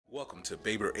Welcome to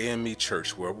Baber AME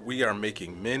Church, where we are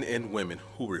making men and women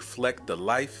who reflect the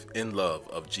life and love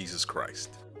of Jesus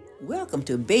Christ. Welcome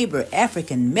to Baber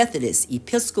African Methodist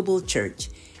Episcopal Church,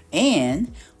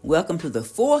 and welcome to the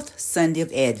fourth Sunday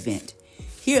of Advent.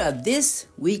 Here are this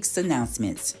week's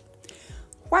announcements.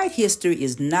 White history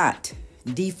is not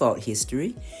default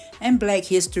history, and black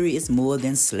history is more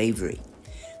than slavery.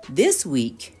 This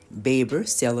week, Baber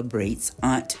celebrates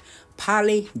Aunt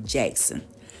Polly Jackson.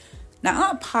 Now,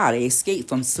 Aunt Polly escaped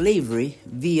from slavery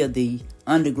via the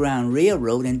Underground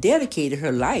Railroad and dedicated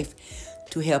her life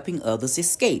to helping others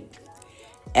escape.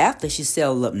 After she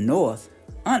settled up north,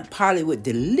 Aunt Polly would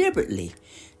deliberately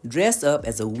dress up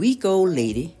as a weak old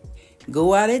lady,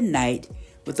 go out at night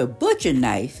with a butcher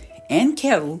knife and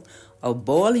kettle of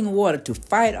boiling water to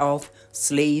fight off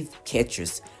slave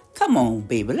catchers. Come on,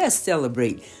 baby, let's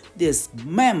celebrate this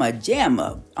Mama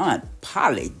Jamma, Aunt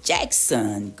Polly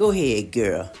Jackson. Go ahead,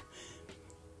 girl.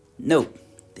 Nope,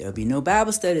 there'll be no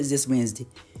Bible studies this Wednesday.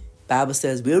 Bible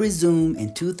studies will resume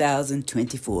in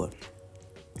 2024.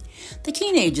 The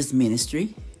Teenagers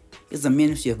Ministry is a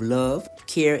ministry of love,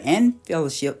 care, and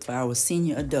fellowship for our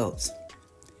senior adults.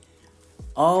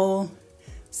 All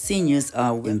seniors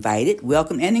are invited,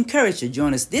 welcome, and encouraged to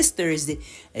join us this Thursday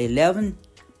at 11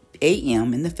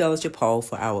 a.m. in the Fellowship Hall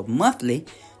for our monthly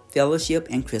fellowship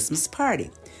and Christmas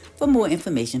party. For more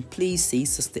information, please see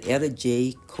Sister Etta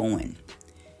J. Cohen.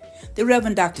 The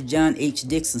Reverend Dr. John H.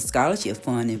 Dixon Scholarship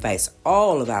Fund invites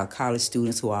all of our college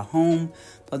students who are home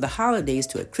for the holidays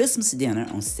to a Christmas dinner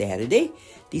on Saturday,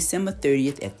 December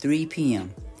 30th at 3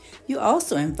 p.m. You're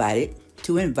also invited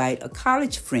to invite a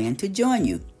college friend to join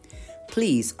you.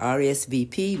 Please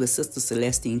RSVP with Sister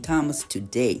Celestine Thomas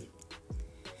today.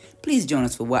 Please join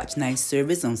us for Watch Night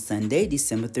service on Sunday,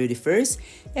 December 31st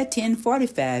at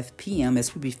 10:45 p.m.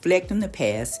 as we reflect on the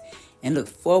past and look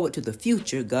forward to the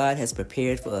future God has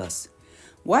prepared for us.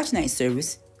 Watch Night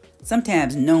service,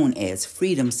 sometimes known as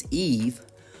Freedom's Eve,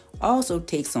 also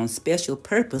takes on special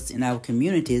purpose in our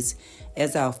communities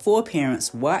as our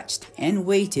foreparents watched and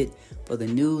waited for the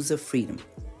news of freedom.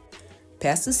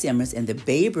 Pastor Simmons and the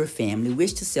Baber family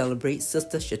wish to celebrate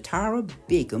Sister Shatara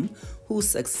Begum, who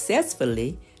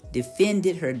successfully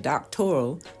defended her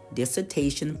doctoral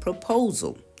dissertation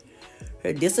proposal.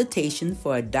 Her dissertation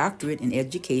for a doctorate in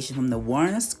education from the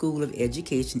Warner School of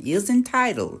Education is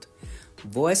entitled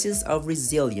Voices of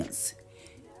Resilience,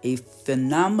 a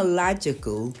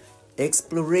phenomenological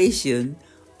exploration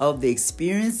of the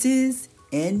experiences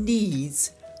and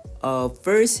needs of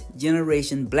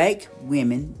first-generation black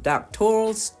women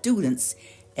doctoral students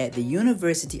at the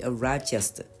University of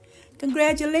Rochester.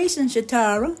 Congratulations,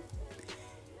 Shatara!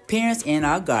 Parents and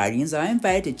our guardians are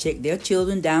invited to check their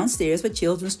children downstairs for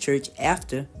Children's Church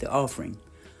after the offering.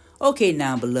 Okay,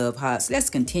 now, beloved hearts, let's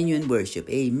continue in worship.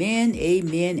 Amen,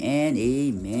 amen, and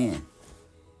amen.